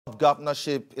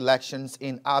Governorship elections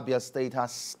in Abia State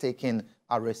has taken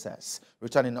a recess.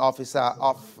 Returning officer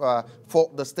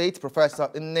for the state, Professor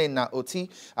Nnenna Oti,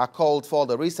 called for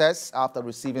the recess after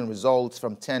receiving results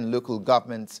from 10 local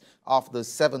governments of the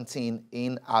 17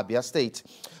 in Abia State.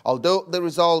 Although the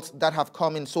results that have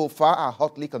come in so far are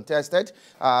hotly contested,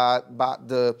 but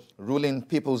the ruling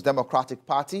People's Democratic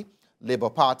Party, Labour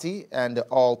Party, and the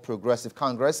All Progressive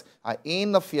Congress are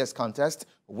in a fierce contest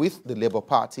with the Labour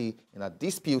Party in a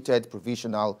disputed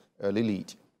provisional early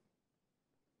lead.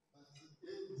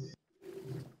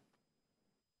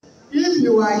 If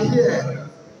you are here,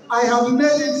 I have made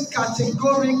it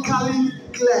categorically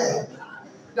clear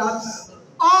that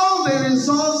all the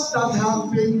results that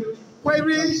have been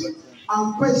queried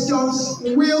and questions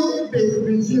will be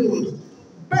reviewed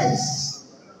based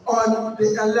on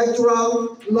the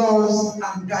electoral laws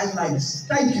and guidelines.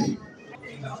 Thank you.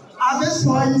 At this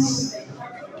point,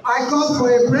 I call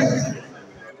for a break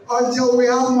until we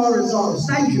have more results.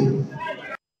 Thank you.